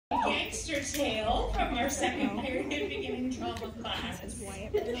Mr. Tail from our second period beginning drama class.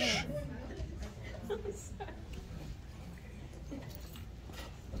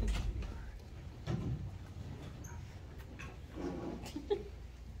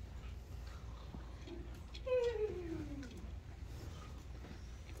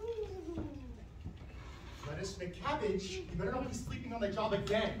 Lettuce McCabbage, you better not be sleeping on the job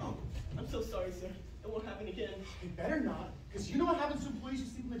again. Oh, I'm so sorry, sir. It won't happen again. You better not, because you know what happens to employees who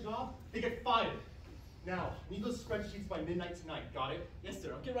sleep on the job? They get fired. Now, need those spreadsheets by midnight tonight, got it? Yes,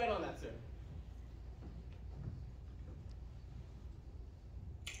 sir. I'll get right on that, sir.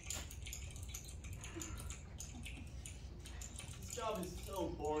 This job is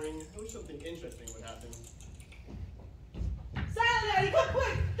so boring. I wish something interesting would happen. Silent Daddy, come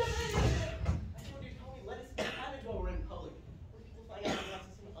quick! I told you to call me lettuce and cabbage while we're in public. What if people find out I'm not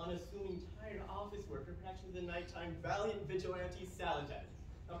just some unassuming, tired office worker, but actually the nighttime valiant vigilante salad daddy?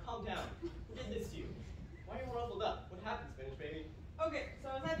 Now calm down. Who did this to you? Why are you ruffled up? What happened, Spinach Baby? Okay, so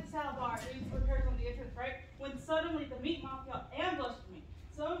I was at the salad bar doing some repairs on the entrance, right? When suddenly the meat mafia ambushed me.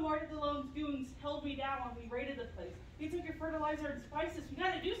 Some of Marty DeLone's goons held me down when we raided the place. He took your fertilizer and spices. We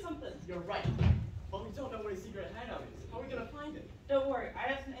gotta do something. You're right. But we don't know where his secret hideout is. How are we gonna find it? Don't worry,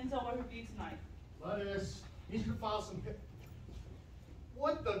 I have some intel over for you tonight. Lettuce, need you to file some...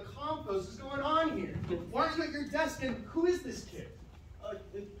 What the compost is going on here? Why aren't you at your desk, and who is this kid?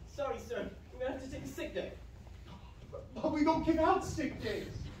 Sorry, sir. I'm gonna have to take a sick day. But we don't give out sick days.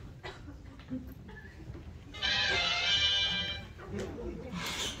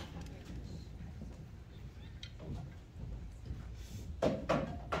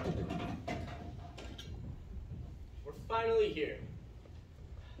 We're finally here.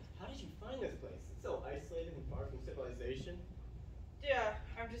 How did you find this place? It's so isolated and far from civilization. Yeah,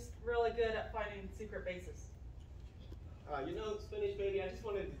 I'm just really good at finding secret bases. You know, Spinach Baby, I just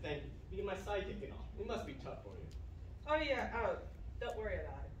wanted to thank you for being my sidekick and all. It must be tough for you. Oh yeah, don't worry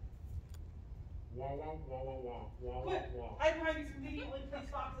about it. Wah, wah, wah, wah, wah, wah, Quick, wah, wah. I'm hiding some conveniently placed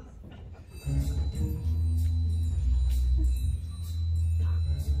boxes.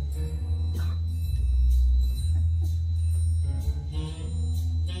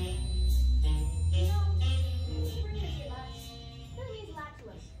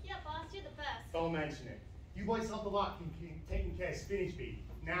 Don't mention it. You boys helped a lot in taking care of Spinach Baby.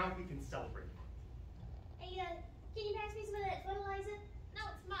 Now we can celebrate. Hey, can you pass me some of that fertilizer? No,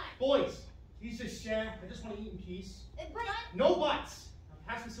 it's mine. Boys, please just share. I just want to eat in peace. But No buts! Now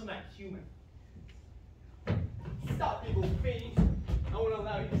pass me some of that cumin. Stop, people fiends! I won't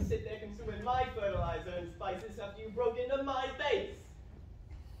allow you to sit there consuming my fertilizer and spices after you broke into my base!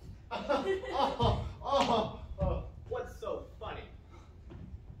 What's so funny?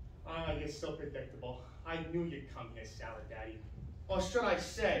 You're so predictable. I knew you'd come here, Salad Daddy. Or should I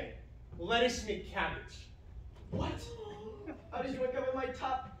say, lettuce McCabbage. What? How did you uncover my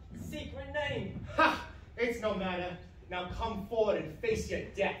top secret name? Ha! It's no matter. Now come forward and face your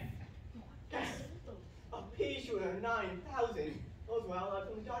death. Yes. A pea shooter 9000. Those were outlawed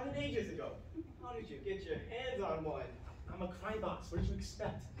from the garden ages ago. How did you get your hands on one? I'm a crime boss. What did you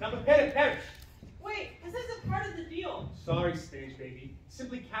expect? Now prepare to perish. Wait, this isn't part of the deal. Sorry, Spinach Baby.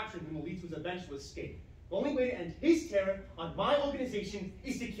 Simply capturing him will lead to his eventual escape. The only way to end his terror on my organization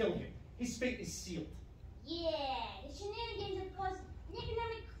is to kill him. His fate is sealed. yeah, the shenanigans have caused an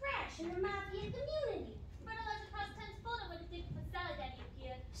economic crash in the mafia community. Fertilizer costs 10 further when it's for salad daddy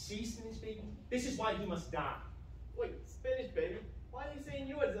here. See, Spinach Baby? This is why he must die. Wait, Spinach Baby, why are you saying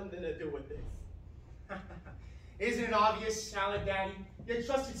you had something to do with this? Isn't it obvious, Salad Daddy? Your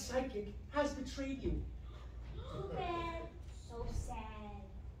trusted sidekick has betrayed you. Too bad. So sad.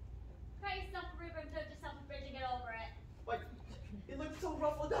 Cry yourself a river and float yourself a bridge and get over it. Wait, it looks so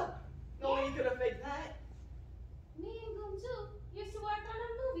ruffled up. No way you could have faked that. Me and Goom too used to work on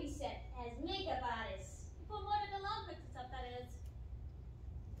a movie set as makeup artists. Before Marty DeLone picked us up, that is.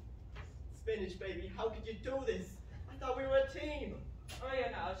 Spinach Baby, how could you do this? I thought we were a team. Oh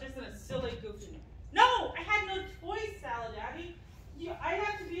yeah, no, it's just in a silly, goofy. No, I had no choice, Salad Daddy. I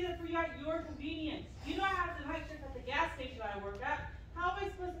have to be there for you at your convenience. You know I have the night shift at the gas station I work at. How am I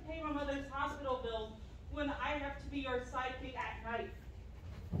supposed to pay my mother's hospital bills when I have to be your sidekick at night?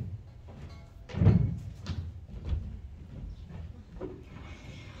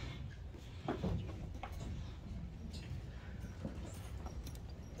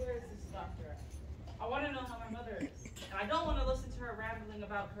 Where is this doctor at? I want to know how my mother is. And I don't want to listen to her rambling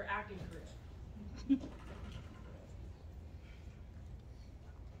about her acting career.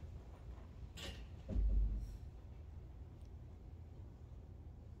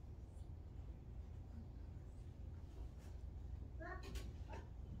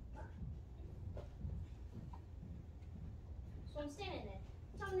 one standing there,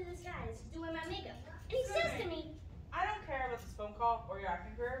 talking to this guy that's doing my makeup. And he says to me, I don't care about this phone call or your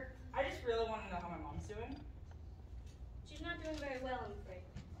acting career. I just really want to know how my mom's doing. she's not doing very well, I'm afraid.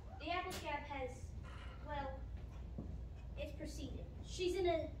 The apple scab has, well, it's proceeded. She's in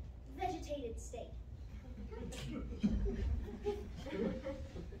a vegetated state.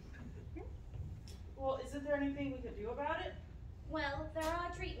 Well, isn't there anything we could do about it? Well, there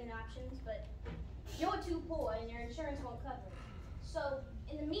are treatment options, but you're too poor and your insurance won't cover it. So,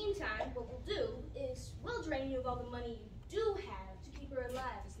 in the meantime, what we'll do is we'll drain you of all the money you do have to keep her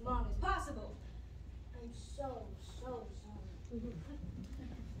alive as long as possible. I'm so sorry.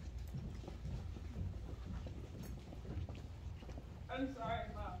 I'm sorry,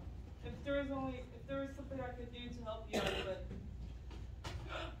 Mom. If there was something I could do to help you out, but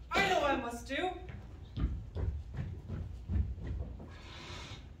I know what I must do.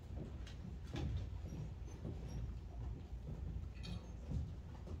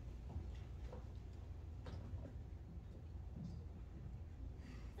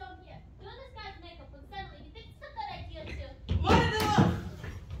 So, yeah, doing this guy's makeup when suddenly you think it's a good idea to... What?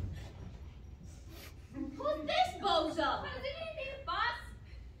 Who's this bozo? Is it anything, boss?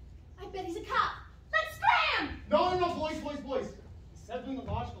 I bet he's a cop. Let's scram! No, boys. Instead of doing the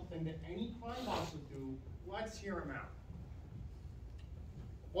logical thing that any crime boss would do, let's hear him out.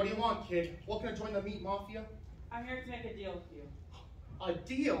 What do you want, kid? What, can I join the meat mafia? I'm here to make a deal with you. A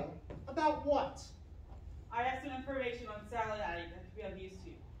deal? About what? I have some information on Sally Addy that could be of use to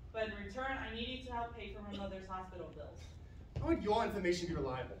you, but in return, I need you to help pay for my mother's hospital bills. How would your information be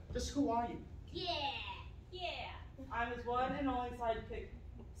reliable? Just who are you? Yeah. I'm his one and only sidekick,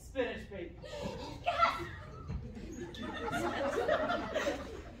 Spinach Baby.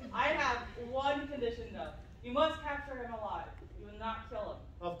 I have one condition though. You must capture him alive. You will not kill him.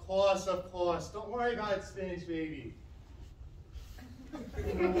 Of course. Don't worry about it, Spinach Baby.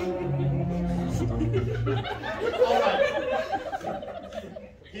 Alright.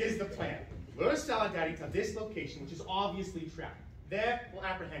 Here's the plan. Lure Salad Daddy to this location, which is obviously trapped. There, we'll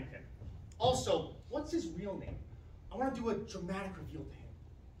apprehend him. Also, what's his real name? I want to do a dramatic reveal to him.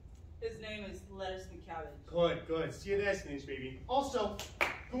 His name is Lettuce and Cabbage. Good. See you there, Spinach Baby. Also,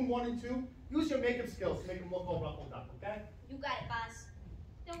 room 1 and 2, use your makeup skills to make him look all ruffled up, okay? You got it, boss.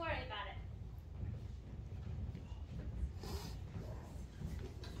 Don't worry about it.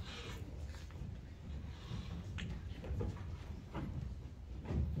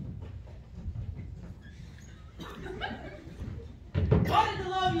 What is the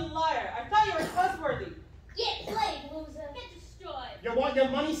law, you liar? I thought you were trustworthy. Get played, loser. Get destroyed. You want your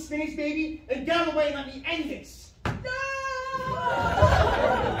money, Spinach Baby? Then get out of the way and let me end this. Oh my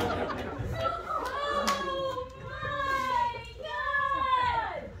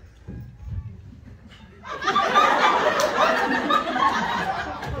God!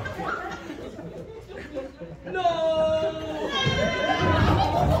 No!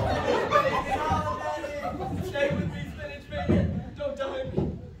 Stay with me, Spinach Baby. Don't die on me.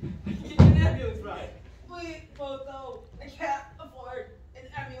 I can get you an ambulance ride. We both know I can't afford an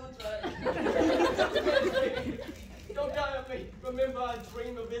ambulance ride. Don't die on me. Remember, I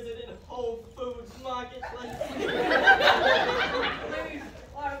dream of visiting a Whole Foods marketplace. Please,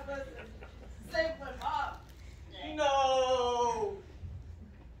 listen. Save my mom. No!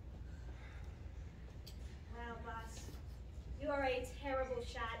 Wow, boss. You are a terrible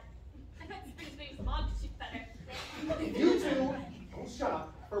shot. I bet Spinach Baby's mom could shoot better. You two, don't shut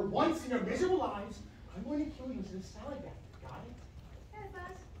up. For once in your miserable lives, I'm going to kill you instead of Salad Daddy. Got it? Hey,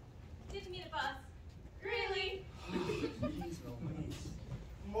 boss. Didn't mean it, boss. Really? Please, no, please.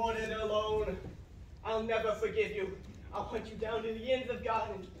 Morning alone. I'll never forgive you. I'll hunt you down to the ends of God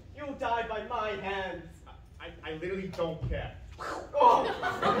and you'll die by my hands. I literally don't care. Oh.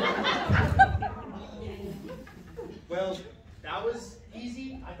 Well, that was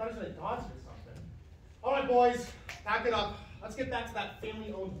easy. I thought I was going to dodge it or something. All right, boys, pack it up. Let's get back to that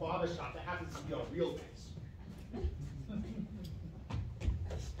family-owned barber shop that happens to be on real base.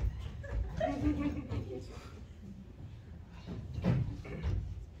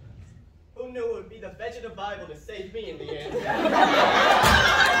 Who knew it would be the vegetable Bible to save me in the end?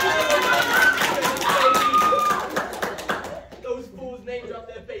 Those fools name dropped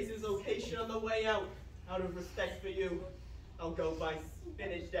their base's location on the way out. Out of respect for you, I'll go by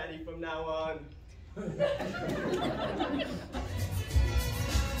Spinach Daddy from now on.